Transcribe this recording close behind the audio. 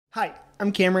Hi,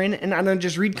 I'm Cameron, and I don't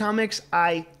just read comics,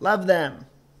 I love them.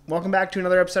 Welcome back to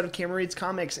another episode of Cameron Reads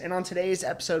Comics, and on today's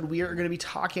episode, we are going to be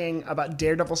talking about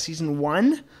Daredevil Season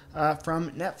 1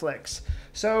 from Netflix.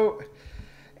 So,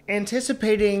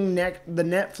 anticipating the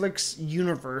Netflix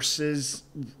universe's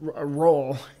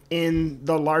role in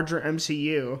the larger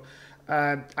MCU,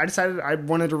 I decided I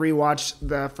wanted to rewatch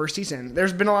the first season.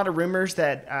 There's been a lot of rumors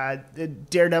that the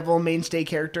Daredevil mainstay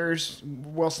characters,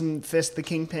 Wilson Fisk, the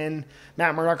Kingpin,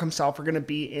 Matt Murdock himself, are going to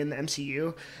be in the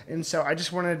MCU. And so I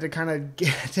just wanted to kind of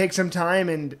take some time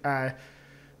and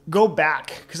go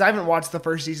back, because I haven't watched the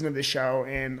first season of this show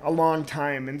in a long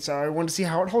time. And so I wanted to see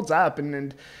how it holds up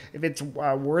and if it's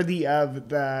worthy of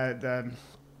the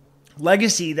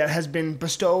legacy that has been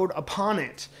bestowed upon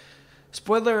it.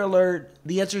 Spoiler alert,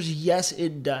 the answer is yes,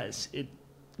 it does. It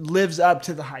lives up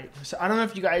to the hype. So I don't know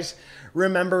if you guys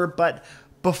remember, but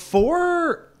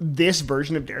before this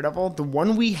version of Daredevil, the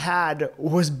one we had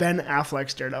was Ben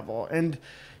Affleck's Daredevil. And,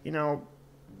 you know,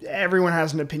 everyone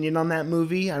has an opinion on that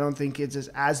movie. I don't think it's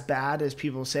as bad as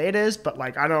people say it is, but,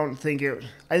 like, I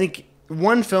think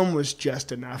one film was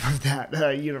just enough of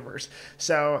that universe.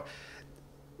 So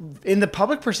in the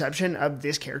public perception of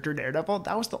this character, Daredevil,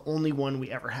 that was the only one we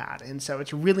ever had. And so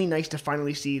it's really nice to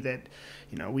finally see that,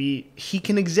 you know, he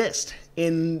can exist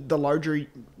in the larger,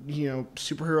 you know,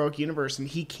 superheroic universe, and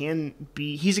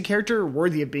he's a character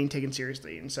worthy of being taken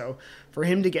seriously. And so for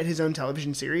him to get his own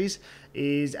television series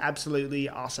is absolutely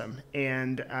awesome.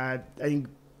 And I think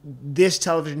this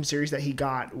television series that he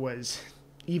got was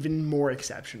even more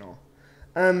exceptional.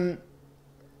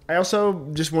 I also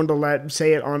just wanted to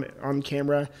say it on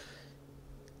camera.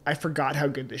 I forgot how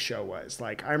good this show was.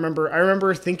 Like, I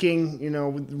remember thinking, you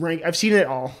know, I've seen it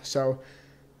all. So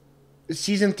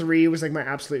season 3 was like my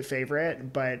absolute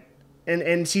favorite, but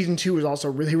and season 2 was also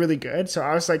really, really good. So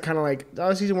I was like kind of like,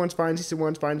 oh, season 1's fine, season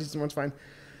 1's fine, season 1's fine.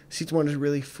 Season 1 is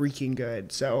really freaking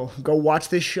good. So go watch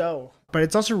this show. But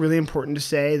it's also really important to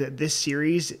say that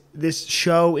this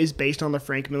show is based on the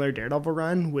Frank Miller Daredevil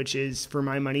run, which is, for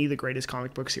my money, the greatest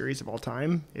comic book series of all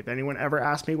time. If anyone ever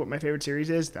asked me what my favorite series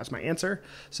is, that's my answer.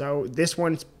 So this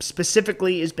one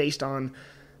specifically is based on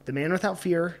The Man Without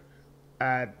Fear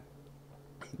by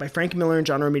Frank Miller and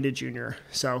John Romita Jr.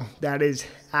 So that is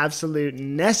absolute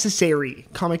necessary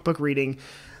comic book reading.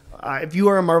 If you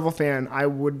are a Marvel fan,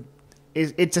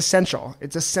 it's essential.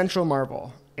 It's essential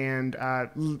Marvel. And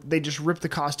they just ripped the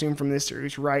costume from this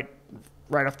series right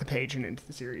off the page and into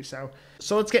the series.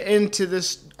 So let's get into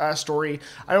this story.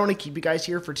 I don't want to keep you guys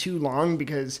here for too long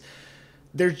because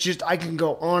I can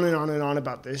go on and on and on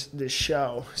about this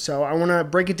show. So I want to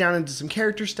break it down into some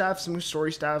character stuff, some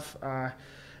story stuff, and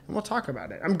we'll talk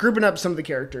about it. I'm grouping up some of the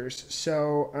characters.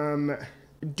 So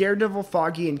Daredevil,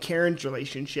 Foggy, and Karen's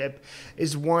relationship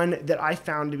is one that I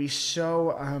found to be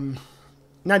so...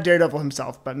 not Daredevil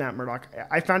himself, but Matt Murdock.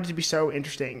 I found it to be so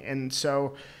interesting and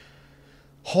so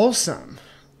wholesome.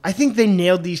 I think they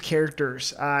nailed these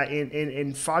characters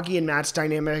in Foggy and Matt's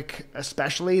dynamic,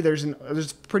 especially. There's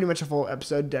pretty much a full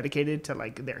episode dedicated to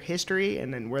like their history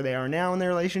and then where they are now in their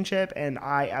relationship, and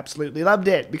I absolutely loved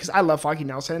it because I love Foggy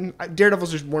Nelson.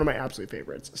 Daredevil's just one of my absolute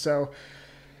favorites. So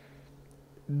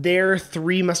their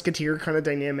three musketeer kind of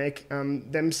dynamic,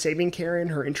 them saving Karen,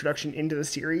 her introduction into the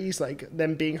series, like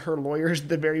them being her lawyers at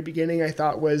the very beginning, I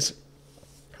thought was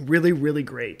really, really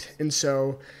great. And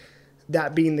so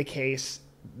that being the case,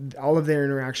 all of their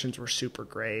interactions were super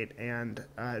great, and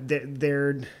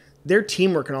their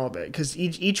teamwork and all of it, because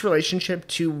each relationship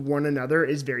to one another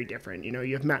is very different. You know,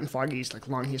 you have Matt and Foggy's like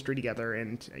long history together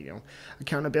and, you know,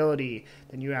 accountability.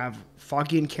 Then you have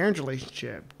Foggy and Karen's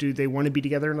relationship. Do they want to be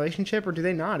together in a relationship or do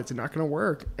they not? Is it not going to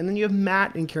work? And then you have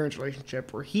Matt and Karen's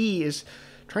relationship where he is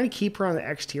trying to keep her on the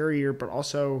exterior, but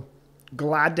also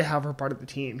glad to have her part of the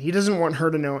team. He doesn't want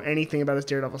her to know anything about his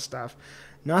Daredevil stuff.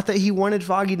 Not that he wanted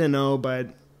Foggy to know,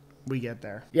 but we get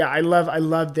there. Yeah, I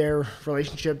love their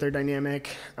relationship, their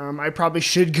dynamic. I probably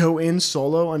should go in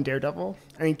solo on Daredevil.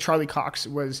 I think Charlie Cox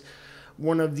was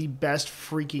one of the best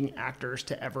freaking actors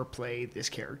to ever play this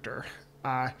character.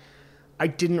 I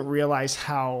didn't realize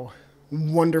how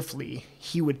wonderfully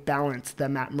he would balance the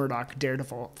Matt Murdock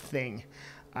Daredevil thing.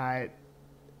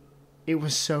 It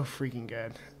was so freaking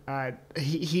good.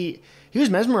 He was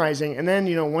mesmerizing, and then,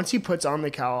 you know, once he puts on the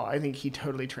cowl, I think he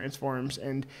totally transforms,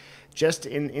 and just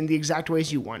in the exact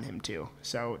ways you want him to.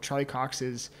 So Charlie Cox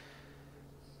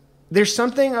there's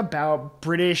something about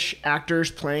British actors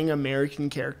playing American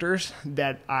characters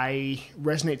that I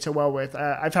resonate so well with.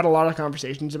 I've had a lot of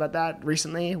conversations about that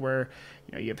recently, where,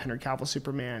 you know, you have Henry Cavill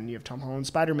Superman, you have Tom Holland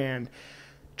Spider-Man.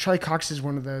 Charlie Cox is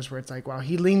one of those where it's like, wow,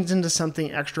 he leans into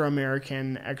something extra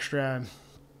American, extra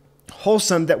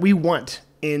wholesome that we want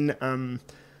in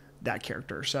that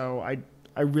character. So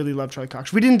I really love Charlie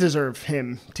Cox. We didn't deserve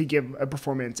him to give a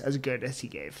performance as good as he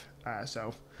gave.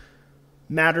 So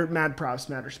mad props,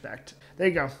 mad respect. There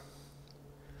you go.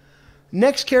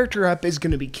 Next character up is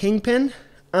going to be Kingpin.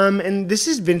 And this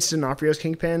is Vince D'Onofrio's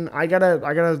Kingpin. I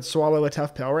gotta swallow a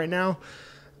tough pill right now.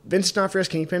 Vince D'Onofrio's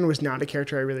Kingpin was not a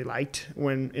character I really liked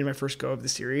when in my first go of the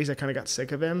series. I kind of got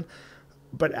sick of him.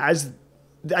 But I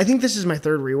think this is my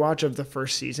third rewatch of the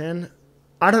first season.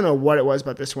 I don't know what it was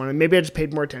about this one, and maybe I just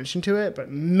paid more attention to it, but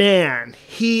man,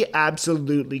 he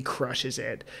absolutely crushes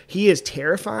it. He is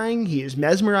terrifying. He is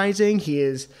mesmerizing. He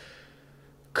is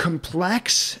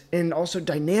complex and also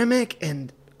dynamic,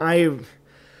 and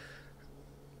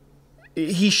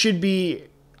he should be,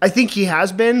 I think he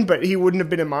has been, but he wouldn't have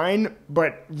been in mine,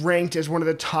 but ranked as one of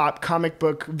the top comic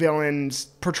book villains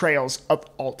portrayals of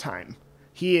all time.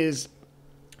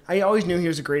 I always knew he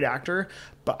was a great actor,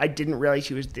 but I didn't realize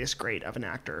he was this great of an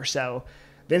actor. So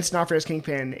Vince D'Onofrio's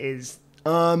Kingpin is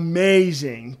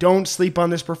amazing. Don't sleep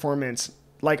on this performance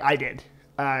like I did.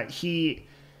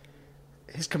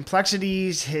 His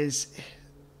complexities,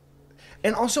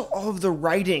 and also all of the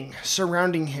writing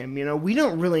surrounding him. You know, we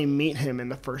don't really meet him in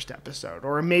the first episode,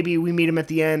 or maybe we meet him at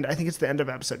the end. I think it's the end of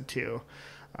episode 2.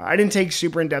 I didn't take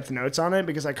super in-depth notes on it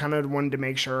because I kind of wanted to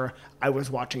make sure I was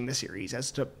watching the series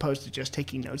as opposed to just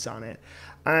taking notes on it.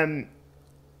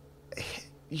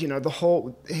 You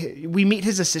know, we meet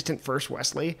his assistant first,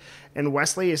 Wesley, and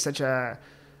Wesley is such a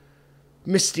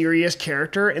mysterious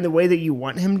character in the way that you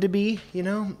want him to be. You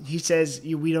know, he says,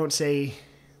 we don't say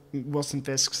Wilson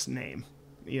Fisk's name,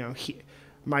 you know,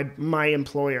 my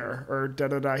employer, or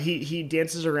da-da-da. He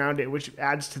dances around it, which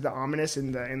adds to the ominous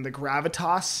and the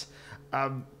gravitas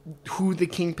of who the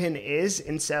Kingpin is.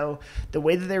 And so the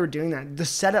way that they were doing that, the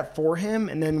setup for him,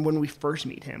 and then when we first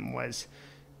meet him, was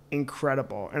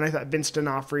incredible. And I thought Vince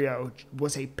D'Onofrio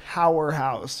was a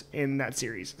powerhouse in that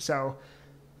series. So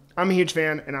I'm a huge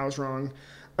fan, and I was wrong.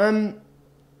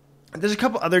 There's a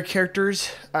couple other characters,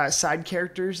 side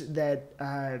characters that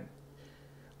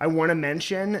I want to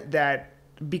mention that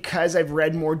because I've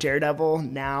read more Daredevil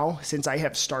now since I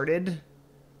had started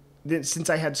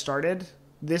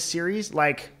this series,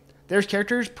 like there's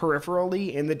characters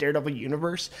peripherally in the Daredevil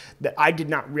universe that I did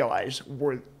not realize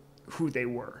were who they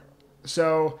were.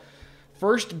 So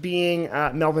first being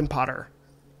Melvin Potter.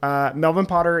 Melvin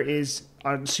Potter is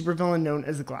a supervillain known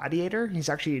as the Gladiator. He's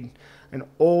actually an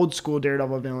old school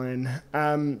Daredevil villain.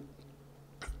 And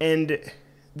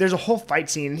there's a whole fight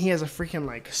scene, and he has a freaking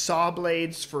like saw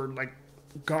blades for like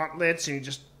gauntlets, and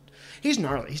he's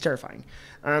gnarly. He's terrifying.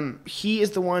 He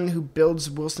is the one who builds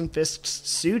Wilson Fisk's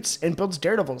suits and builds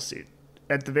Daredevil's suit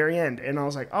at the very end. And I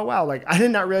was like, oh wow, like I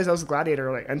did not realize I was a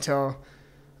Gladiator like until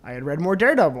I had read more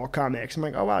Daredevil comics. I'm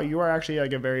like, oh wow, you are actually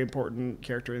like a very important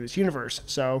character in this universe.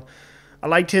 So I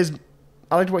liked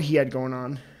what he had going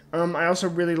on. I also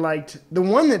really liked the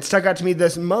one that stuck out to me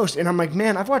the most, and I'm like,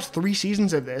 man, I've watched 3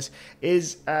 seasons of this,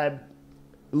 is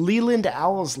Leland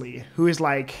Owlsley, who is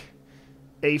like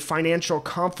a financial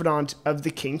confidant of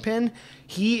the Kingpin.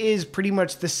 He is pretty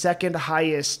much the second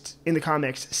highest in the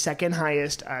comics,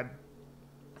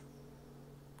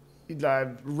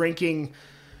 ranking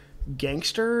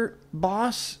gangster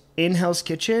boss in Hell's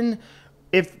Kitchen.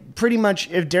 If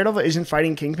Daredevil isn't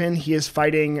fighting Kingpin, he is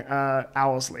fighting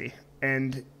Owlsley.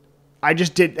 And I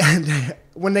just did,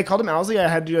 when they called him Owlsley, I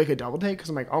had to do like a double take because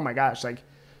I'm like, oh my gosh, like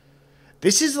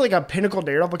this is like a pinnacle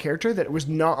Daredevil character that was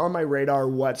not on my radar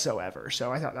whatsoever.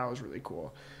 So I thought that was really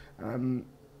cool.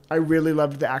 I really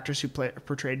loved the actress who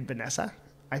portrayed Vanessa.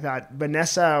 I thought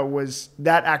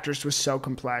that actress was so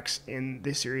complex in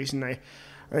this series, and I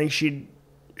think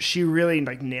she really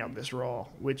like nailed this role,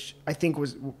 which I think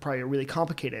was probably a really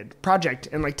complicated project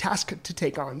and like task to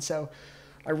take on. So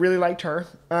I really liked her.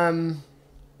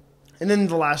 And then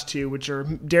the last 2, which are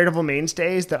Daredevil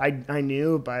mainstays that I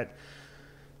knew, but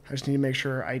I just need to make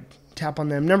sure I tap on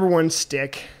them. Number 1,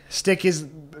 Stick. Stick is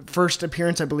first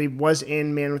appearance, I believe, was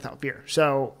in Man Without Fear.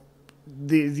 So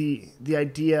the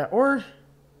idea, or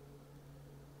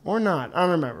not, I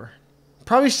don't remember.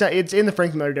 Probably it's in the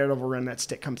Frank Miller Daredevil run that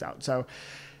Stick comes out. So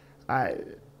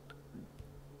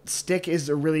Stick is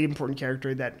a really important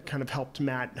character that kind of helped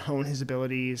Matt hone his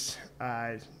abilities,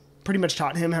 pretty much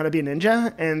taught him how to be a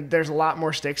ninja, and there's a lot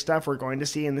more Stick stuff we're going to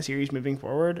see in the series moving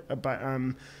forward. But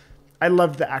I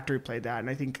loved the actor who played that, and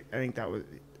I think that was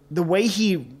the way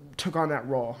he took on that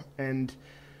role, and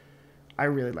I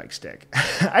really like Stick.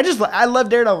 I love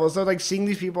Daredevil, so like seeing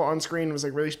these people on screen was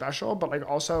like really special, but like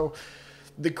also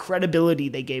the credibility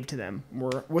they gave to them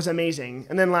was amazing.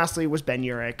 And then lastly was Ben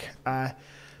Urich.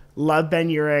 Love Ben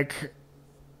Urich.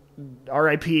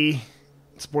 R.I.P.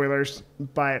 Spoilers,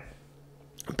 but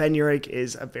Ben Urich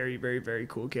is a very, very, very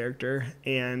cool character,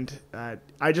 and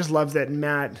I just love that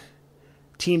Matt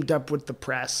teamed up with the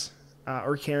press,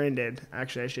 or Karen did,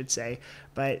 actually, I should say.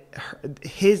 But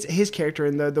his character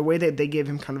and the way that they gave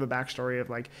him kind of a backstory of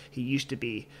like he used to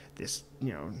be this,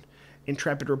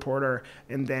 intrepid reporter,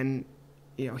 and then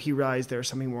he realized there was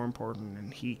something more important,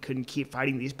 and he couldn't keep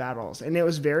fighting these battles, and it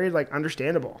was very like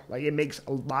understandable. Like it makes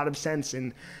a lot of sense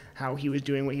in how he was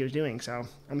doing what he was doing. So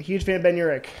I'm a huge fan of Ben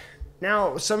Urich.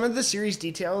 Now, some of the series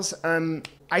details,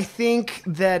 I think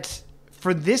that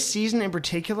for this season in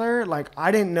particular, like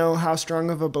I didn't know how strong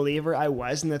of a believer I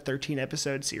was in the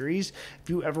 13-episode series. If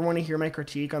you ever want to hear my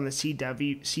critique on the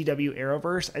CW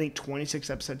Arrowverse, I think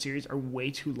 26-episode series are way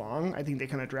too long. I think they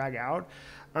kind of drag out.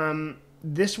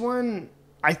 This one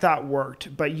I thought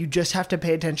worked, but you just have to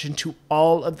pay attention to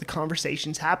all of the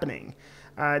conversations happening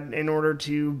in order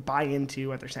to buy into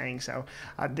what they're saying. So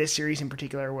this series in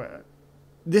particular,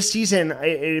 this season,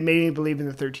 it made me believe in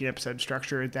the 13-episode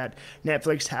structure that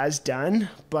Netflix has done,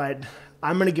 but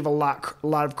I'm going to give a lot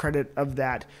of credit of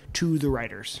that to the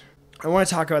writers. I want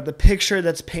to talk about the picture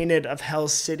that's painted of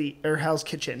Hell's City or Hell's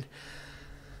Kitchen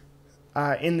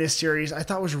in this series. I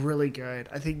thought was really good.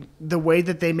 I think the way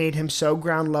that they made him so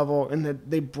ground level and that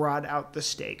they brought out the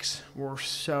stakes were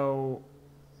so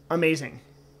amazing.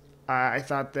 I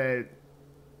thought that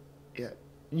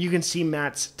you can see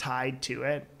Matt's tied to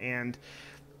it, and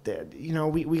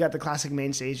we got the classic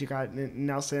mainstays. You got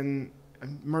Nelson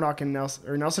and Murdoch,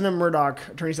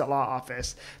 attorneys at law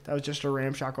office. That was just a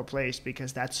ramshackle place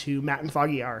because that's who Matt and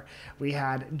Foggy are. We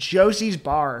had Josie's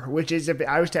bar, which is, if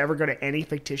I was to ever go to any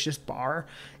fictitious bar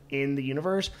in the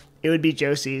universe, it would be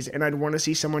Josie's, and I'd want to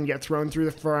see someone get thrown through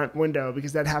the front window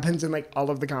because that happens in like all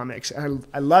of the comics, and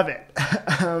I love it.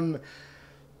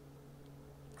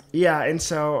 And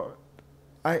so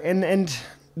and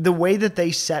the way that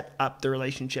they set up the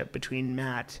relationship between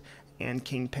Matt and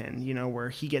Kingpin, where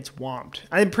he gets whomped.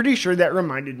 I'm pretty sure that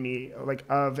reminded me like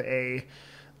of a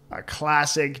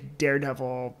classic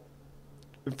Daredevil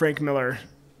Frank Miller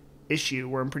issue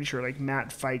where I'm pretty sure like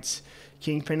Matt fights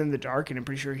Kingpin in the dark, and I'm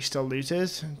pretty sure he still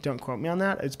loses. Don't quote me on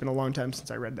that. It's been a long time since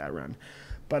I read that run.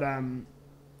 But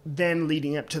then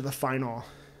leading up to the final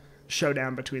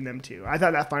showdown between them two, I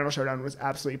thought that final showdown was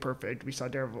absolutely perfect. We saw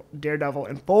Daredevil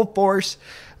in full force.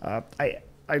 I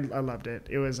loved it.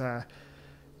 It was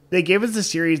they gave us the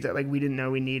series that like we didn't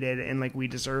know we needed and like we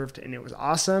deserved, and it was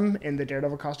awesome. And the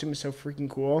Daredevil costume is so freaking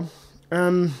cool.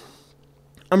 I'm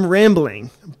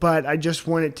rambling, but I just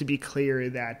want it to be clear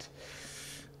that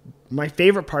my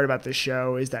favorite part about this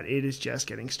show is that it is just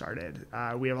getting started.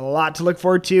 We have a lot to look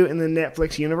forward to in the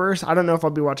Netflix universe. I don't know if I'll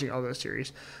be watching all those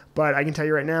series, but I can tell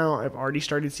you right now, I've already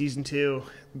started season 2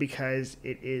 because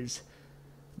it is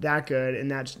that good.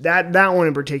 And that one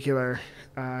in particular,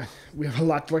 we have a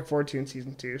lot to look forward to in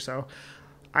season 2. So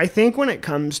I think when it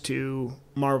comes to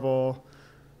Marvel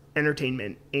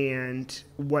Entertainment and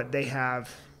what they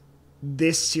have,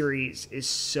 this series is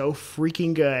so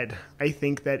freaking good. I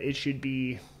think that it should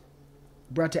be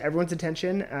brought to everyone's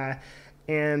attention,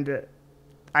 and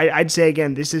I'd say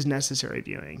again, this is necessary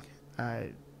viewing.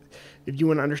 If you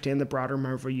want to understand the broader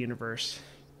Marvel universe,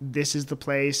 this is the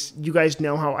place. You guys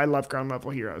know how I love ground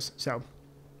level heroes, so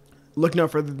look no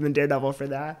further than Daredevil for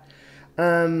that.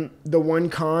 The one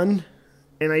con,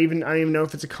 and I don't even know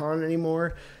if it's a con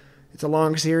anymore. It's a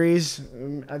long series.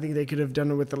 I think they could have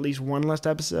done it with at least one last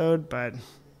episode, but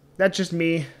that's just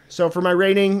me. So for my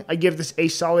rating, I give this a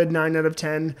solid 9 out of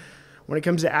 10. When it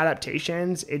comes to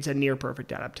adaptations, it's a near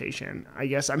perfect adaptation. I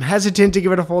guess I'm hesitant to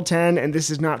give it a full 10, and this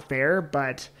is not fair,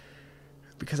 but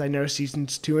because I know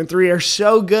seasons 2 and 3 are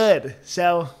so good.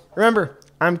 So remember,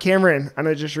 I'm Cameron. I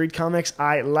don't just read comics.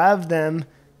 I love them.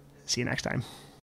 See you next time.